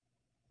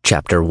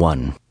Chapter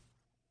 1.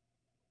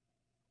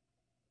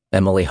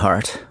 Emily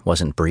Hart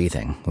wasn't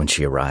breathing when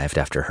she arrived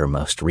after her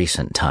most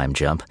recent time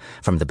jump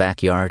from the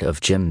backyard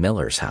of Jim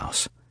Miller's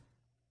house.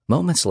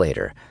 Moments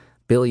later,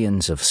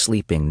 billions of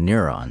sleeping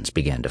neurons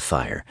began to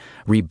fire,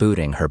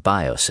 rebooting her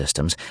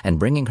biosystems and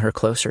bringing her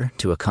closer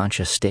to a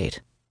conscious state.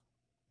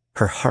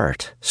 Her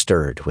heart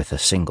stirred with a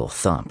single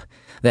thump,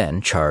 then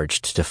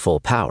charged to full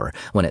power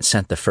when it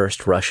sent the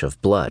first rush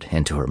of blood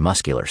into her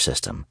muscular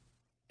system.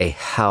 A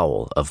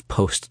howl of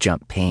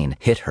post-jump pain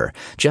hit her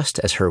just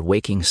as her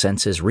waking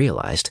senses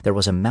realized there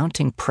was a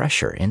mounting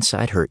pressure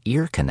inside her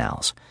ear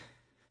canals.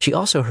 She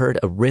also heard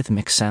a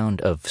rhythmic sound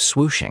of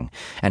swooshing,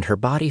 and her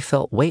body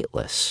felt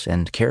weightless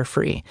and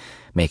carefree,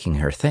 making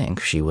her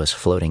think she was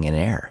floating in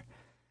air.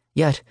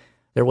 Yet,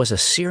 there was a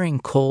searing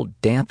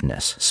cold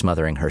dampness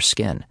smothering her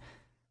skin.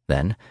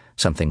 Then,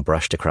 something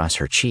brushed across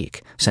her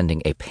cheek,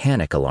 sending a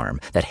panic alarm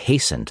that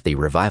hastened the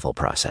revival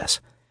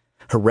process.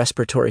 Her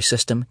respiratory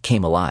system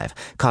came alive,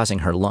 causing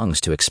her lungs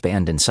to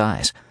expand in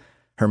size.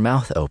 Her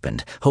mouth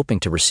opened,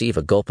 hoping to receive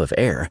a gulp of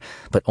air,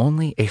 but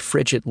only a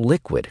frigid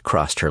liquid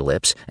crossed her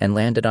lips and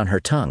landed on her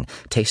tongue,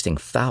 tasting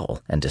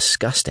foul and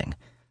disgusting.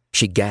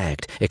 She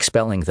gagged,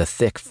 expelling the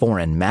thick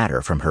foreign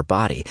matter from her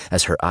body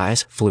as her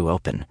eyes flew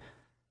open.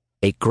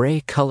 A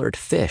gray-colored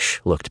fish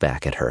looked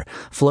back at her,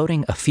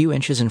 floating a few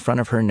inches in front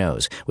of her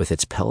nose with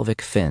its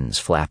pelvic fins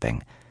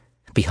flapping.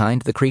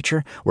 Behind the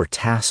creature were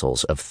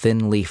tassels of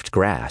thin-leafed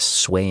grass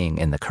swaying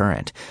in the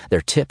current, their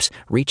tips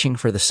reaching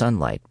for the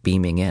sunlight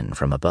beaming in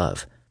from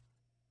above.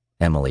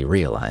 Emily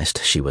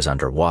realized she was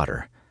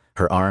underwater.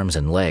 Her arms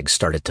and legs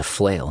started to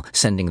flail,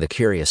 sending the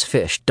curious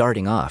fish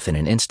darting off in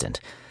an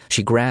instant.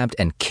 She grabbed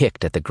and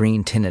kicked at the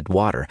green-tinted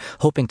water,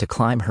 hoping to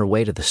climb her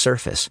way to the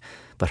surface,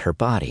 but her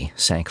body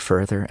sank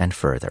further and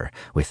further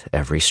with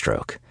every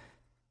stroke.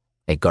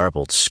 A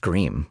garbled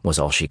scream was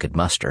all she could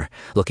muster,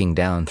 looking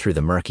down through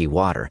the murky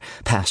water,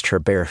 past her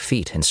bare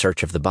feet in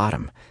search of the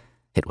bottom.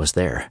 It was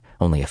there,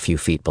 only a few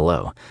feet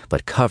below,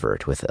 but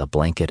covered with a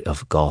blanket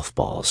of golf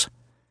balls.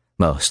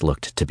 Most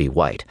looked to be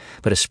white,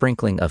 but a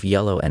sprinkling of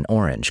yellow and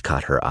orange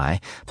caught her eye,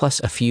 plus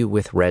a few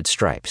with red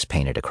stripes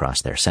painted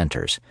across their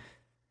centers.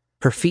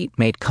 Her feet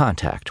made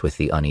contact with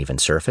the uneven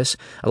surface,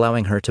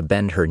 allowing her to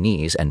bend her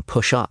knees and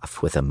push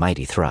off with a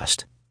mighty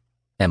thrust.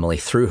 Emily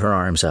threw her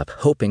arms up,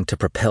 hoping to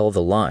propel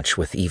the launch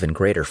with even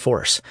greater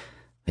force.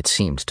 It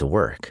seemed to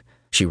work.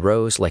 She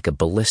rose like a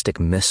ballistic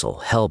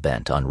missile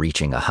hell-bent on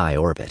reaching a high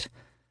orbit.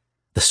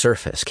 The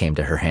surface came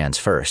to her hands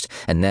first,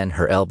 and then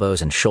her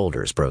elbows and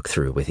shoulders broke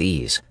through with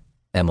ease.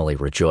 Emily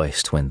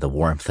rejoiced when the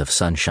warmth of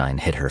sunshine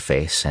hit her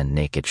face and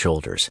naked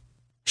shoulders.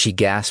 She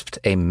gasped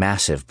a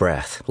massive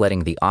breath,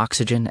 letting the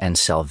oxygen and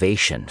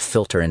salvation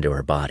filter into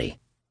her body.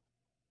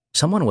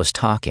 Someone was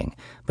talking,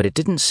 but it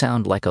didn't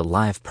sound like a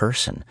live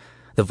person.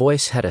 The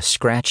voice had a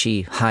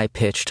scratchy,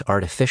 high-pitched,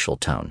 artificial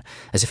tone,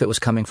 as if it was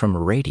coming from a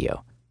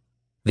radio.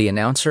 The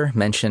announcer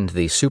mentioned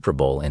the Super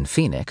Bowl in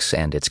Phoenix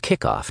and its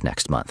kickoff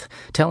next month,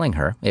 telling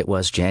her it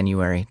was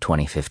January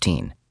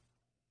 2015.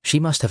 She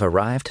must have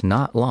arrived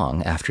not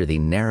long after the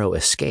narrow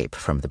escape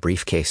from the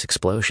briefcase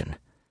explosion.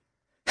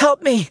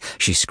 "Help me!"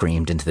 she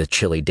screamed into the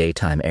chilly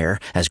daytime air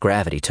as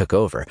gravity took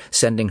over,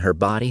 sending her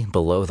body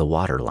below the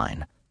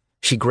waterline.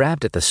 She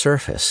grabbed at the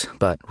surface,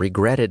 but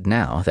regretted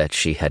now that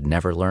she had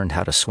never learned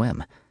how to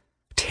swim.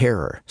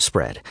 Terror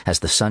spread as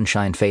the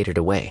sunshine faded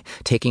away,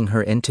 taking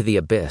her into the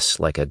abyss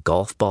like a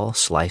golf ball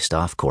sliced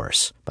off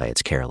course by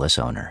its careless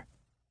owner.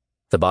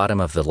 The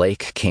bottom of the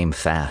lake came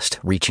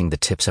fast, reaching the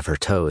tips of her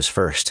toes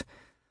first.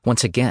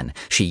 Once again,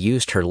 she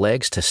used her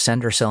legs to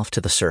send herself to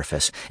the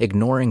surface,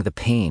 ignoring the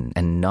pain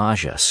and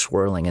nausea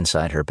swirling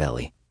inside her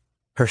belly.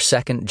 Her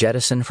second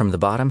jettison from the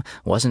bottom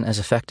wasn't as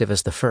effective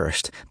as the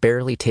first,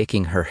 barely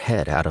taking her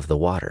head out of the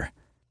water.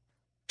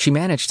 She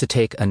managed to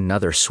take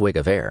another swig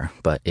of air,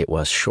 but it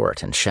was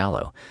short and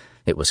shallow.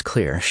 It was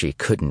clear she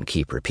couldn't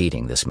keep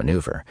repeating this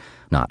maneuver,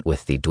 not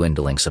with the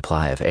dwindling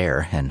supply of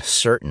air, and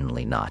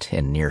certainly not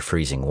in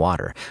near-freezing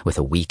water with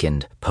a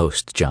weakened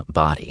post-jump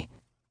body.